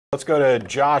Let's go to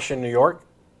Josh in New York.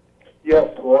 Yes,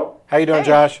 hello? How you doing,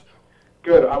 Josh?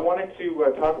 Good. I wanted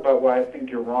to talk about why I think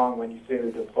you're wrong when you say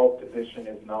the default position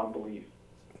is non-belief.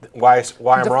 Why I'm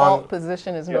wrong? Default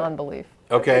position is non-belief.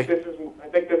 Okay. I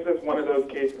think this is one of those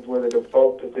cases where the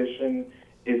default position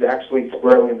is actually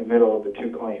squarely in the middle of the two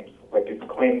claims. Like it's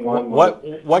claim one.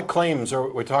 What claims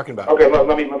are we talking about? Okay,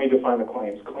 let me define the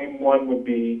claims. Claim one would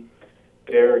be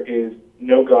there is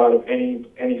no God of any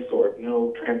sort,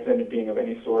 no transcendent being of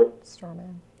any sort. Straw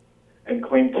man. And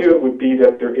claim two would be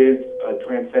that there is a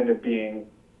transcendent being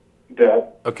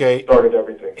that started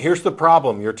everything. Here's the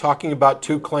problem. You're talking about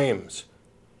two claims.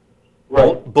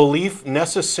 Right. Belief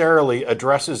necessarily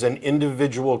addresses an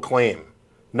individual claim,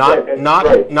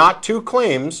 not two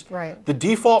claims. Right. The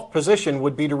default position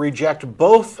would be to reject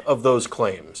both of those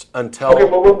claims until... Okay,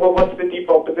 well, what's the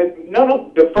default position?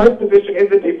 No, the first position is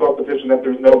the default position that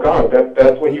there's no God.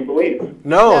 That's what you believe.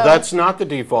 No, that's not the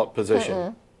default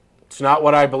position. It's not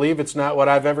what I believe. It's not what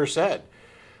I've ever said.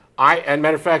 And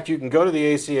matter of fact, you can go to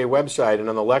the ACA website, and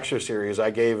on the lecture series,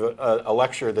 I gave a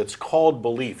lecture that's called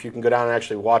Belief. You can go down and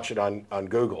actually watch it on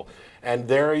Google. And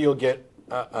there you'll get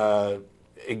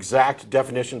exact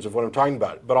definitions of what I'm talking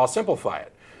about. But I'll simplify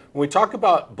it. When we talk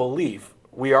about belief,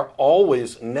 we are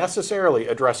always necessarily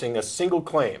addressing a single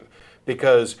claim,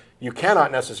 because you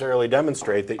cannot necessarily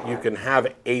demonstrate that you can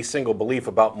have a single belief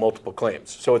about multiple claims.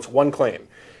 So it's one claim.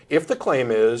 If the claim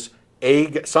is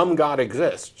some God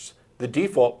exists, the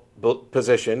default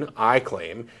position, I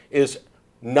claim, is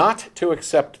not to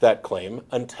accept that claim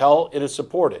until it is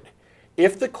supported.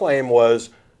 If the claim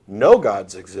was no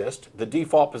gods exist, the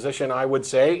default position, I would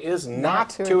say, is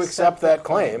not to accept that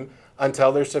claim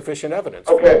until there's sufficient evidence.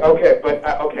 Okay, but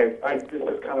this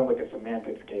is kind of like a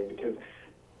semantics game, because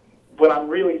what I'm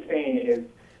really saying is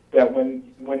that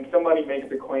when somebody makes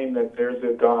a claim that there's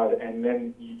a God, and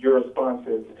then your response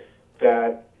is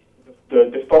that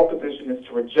the default position is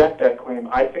to reject that claim,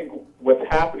 I think what's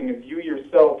happening is you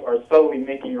yourself are subtly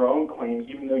making your own claim,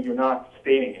 even though you're not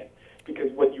stating it.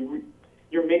 Because what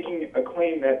you're making a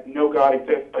claim that no God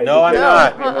exists. No, I'm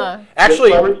not.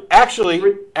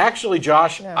 Actually,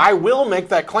 Josh, I will make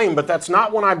that claim, but that's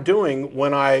not what I'm doing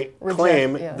when I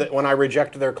when I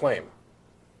reject their claim.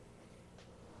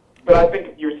 But I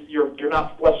think you're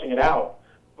not fleshing it out.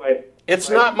 But it's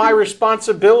not my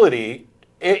responsibility.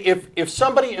 If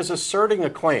somebody is asserting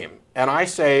a claim and I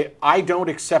say I don't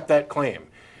accept that claim,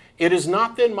 it is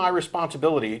not then my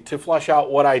responsibility to flesh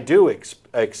out what I do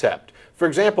accept. For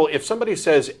example, if somebody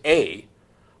says A,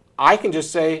 I can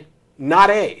just say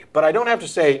not A, but I don't have to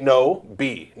say no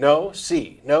B, no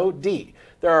C, no D.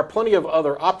 There are plenty of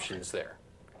other options there.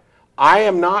 I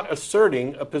am not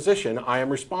asserting a position, I am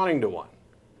responding to one.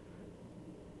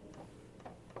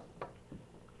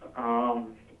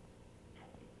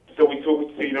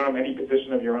 So you don't have any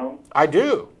position of your own? I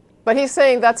do. But he's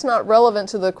saying that's not relevant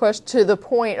to the question, to the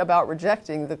point about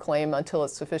rejecting the claim until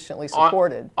it's sufficiently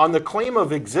supported. On the claim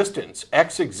of existence,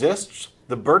 X exists,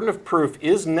 the burden of proof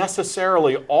is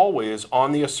necessarily always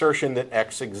on the assertion that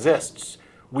X exists.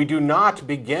 We do not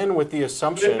begin with the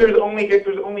assumption... If there's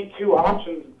only two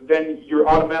options, then you're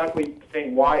automatically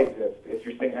saying Y exists if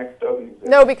you're saying X doesn't exist.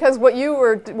 No, because what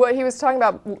he was talking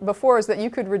about before is that you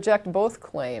could reject both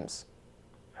claims.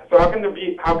 So how can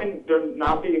there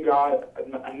not be a God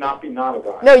and not be not a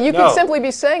God? No, you could simply be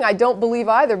saying I don't believe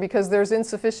either because there's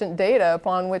insufficient data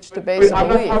upon which to base a belief. I'm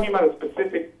not talking about a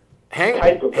specific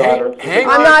type of God.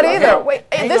 I'm not either. Wait,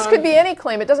 this could be any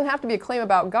claim. It doesn't have to be a claim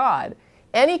about God.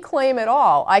 Any claim at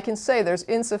all, I can say there's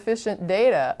insufficient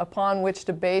data upon which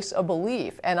to base a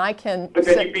belief, and I can. But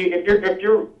then if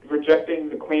you're rejecting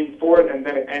the claim for it and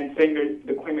saying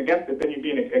the claim against it, then you'd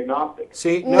be an agnostic.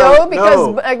 See, no,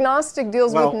 because agnostic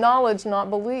deals with knowledge, not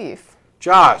belief.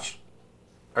 Josh,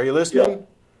 are you listening?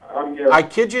 Yeah. I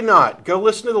kid you not. Go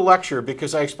listen to the lecture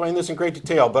because I explain this in great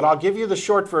detail, but I'll give you the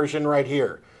short version right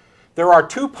here. There are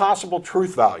two possible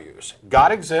truth values.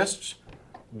 God exists,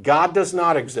 God does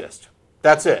not exist.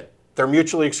 That's it. They're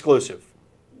mutually exclusive.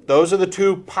 Those are the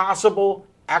two possible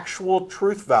actual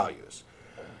truth values.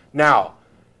 Now,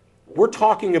 we're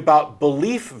talking about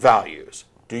belief values.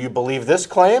 Do you believe this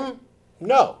claim?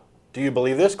 No. Do you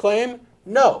believe this claim?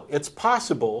 No. It's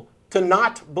possible to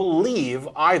not believe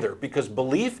either, because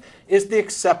belief is the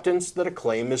acceptance that a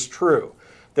claim is true.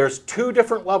 There's two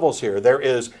different levels here. There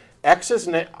is X is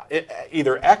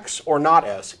either X or not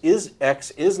S.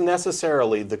 X is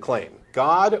necessarily the claim.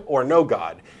 God or no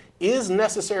God is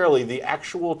necessarily the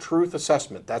actual truth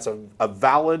assessment. That's a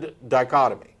valid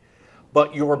dichotomy.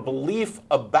 But your belief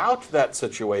about that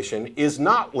situation is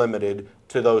not limited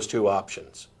to those two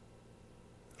options.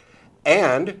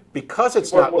 And because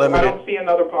it's not limited... I don't see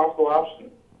another possible option.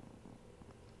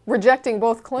 Rejecting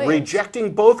both claims.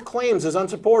 Rejecting both claims is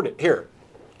unsupported. Here.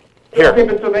 Okay,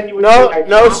 but so then you would No, say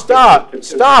no, agnostic stop. is-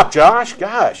 Stop, Josh.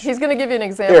 Gosh. He's going to give you an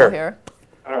example here.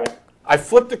 All right. I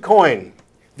flipped a coin.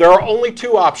 There are only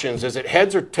two options. Is it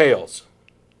heads or tails?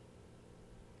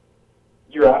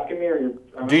 You're asking me, or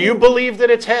you're? Do you believe that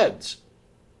it's heads?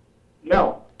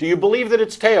 No. Do you believe that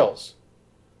it's tails?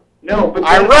 No, but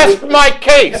I then rest my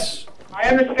case. I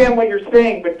understand what you're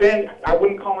saying, but then I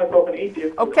wouldn't call myself an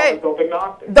atheist. I would Okay. call myself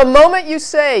agnostic. The moment you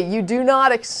say you do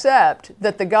not accept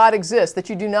that the God exists, that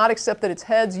you do not accept that it's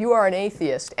heads, you are an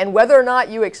atheist. And whether or not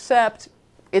you accept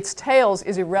it's tails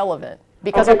is irrelevant.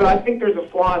 Because Okay, but I think there's a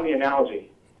flaw in the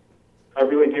analogy. I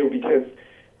really do, because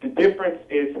the difference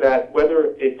is that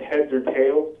whether it's heads or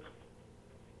tails,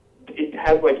 it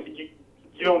has like you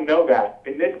don't know that.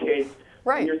 In this case,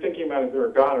 Right. when you're thinking about is there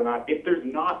a God or not, if there's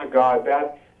not a God,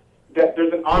 that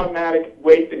there's an automatic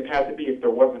way things have to be if there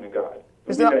wasn't a God.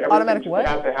 Is there Everything automatic just what?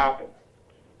 has to happen.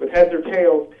 With heads or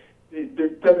tails,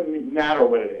 it doesn't matter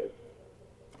what it is.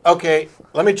 Okay,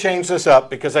 let me change this up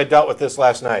because I dealt with this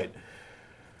last night.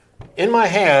 In my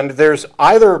hand, there's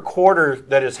either a quarter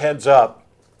that is heads up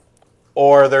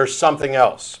or there's something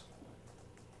else.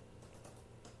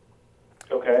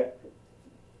 Okay.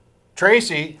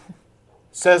 Tracy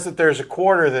says that there's a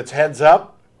quarter that's heads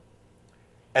up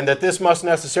and that this must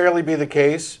necessarily be the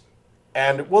case,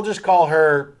 and we'll just call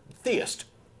her theist.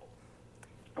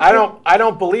 I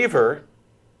don't believe her,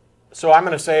 so I'm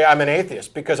going to say I'm an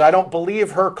atheist because I don't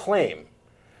believe her claim.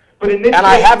 But in this And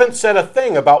I case, haven't said a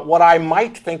thing about what I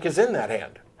might think is in that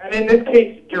hand. And in this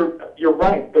case, you're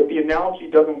right, but the analogy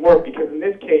doesn't work because in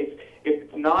this case, if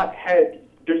it's not heads,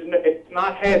 it's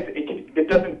not heads. It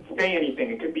doesn't say anything.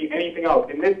 It could be anything else.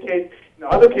 In this case, in the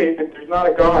other case, if there's not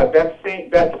a God,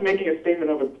 that's making a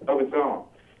statement of its own.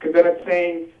 Because then it's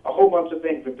saying a whole bunch of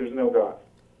things if there's no God.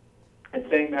 It's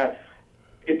saying that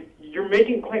you're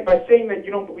making claims by saying that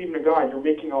you don't believe in a God. You're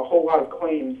making a whole lot of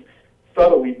claims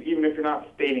subtly, even if you're not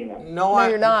stating them. No,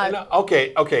 you're not. No,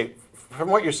 okay. From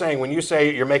what you're saying, when you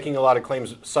say you're making a lot of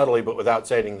claims subtly but without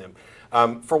stating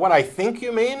them, for what I think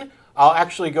you mean, I'll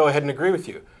actually go ahead and agree with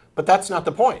you. But that's not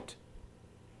the point.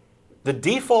 The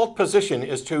default position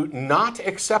is to not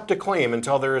accept a claim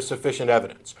until there is sufficient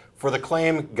evidence. For the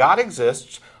claim, God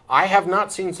exists, I have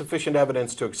not seen sufficient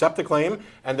evidence to accept the claim,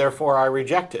 and therefore I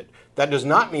reject it. That does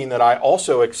not mean that I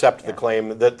also accept the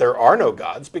claim that there are no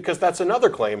gods, because that's another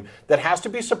claim that has to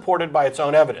be supported by its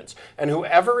own evidence. And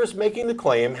whoever is making the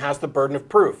claim has the burden of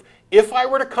proof. If I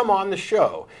were to come on the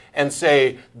show and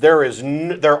say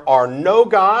there are no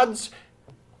gods,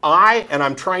 and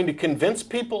I'm trying to convince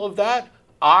people of that,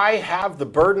 I have the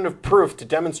burden of proof to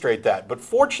demonstrate that. But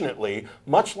fortunately,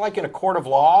 much like in a court of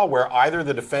law where either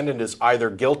the defendant is either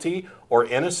guilty or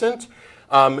innocent,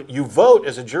 you vote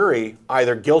as a jury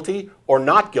either guilty or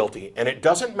not guilty. And it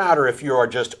doesn't matter if you are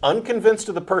just unconvinced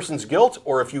of the person's guilt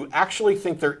or if you actually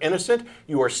think they're innocent,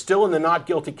 you are still in the not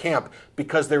guilty camp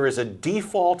because there is a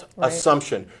default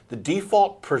assumption. The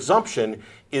default presumption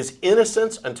is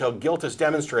innocence until guilt is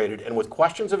demonstrated. And with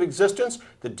questions of existence,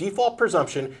 the default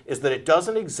presumption is that it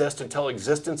doesn't exist until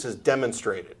existence is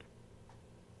demonstrated.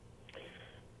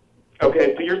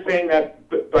 Okay, so you're saying that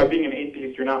by being an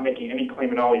atheist, you're not making any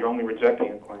claim at all, you're only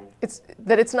rejecting a claim.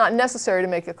 It's not necessary to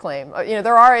make a claim.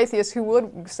 There are atheists who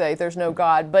would say there's no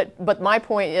God, but my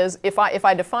point is, if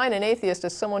I define an atheist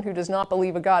as someone who does not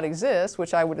believe a God exists,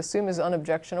 which I would assume is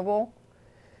unobjectionable,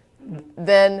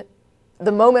 then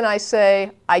the moment I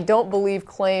say, I don't believe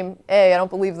claim A, I don't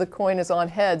believe the coin is on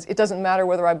heads, it doesn't matter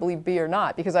whether I believe B or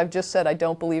not, because I've just said I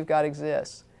don't believe God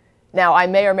exists. Now, I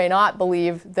may or may not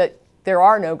believe that there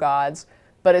are no gods,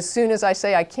 but as soon as I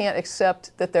say I can't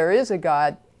accept that there is a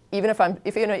God, even if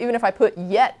I put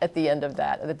yet at the end of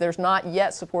that there's not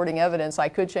yet supporting evidence, I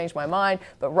could change my mind,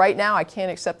 but right now I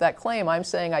can't accept that claim. I'm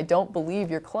saying I don't believe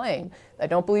your claim. I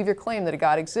don't believe your claim that a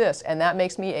God exists, and that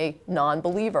makes me a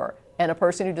non-believer. And a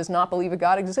person who does not believe a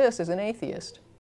God exists is an atheist.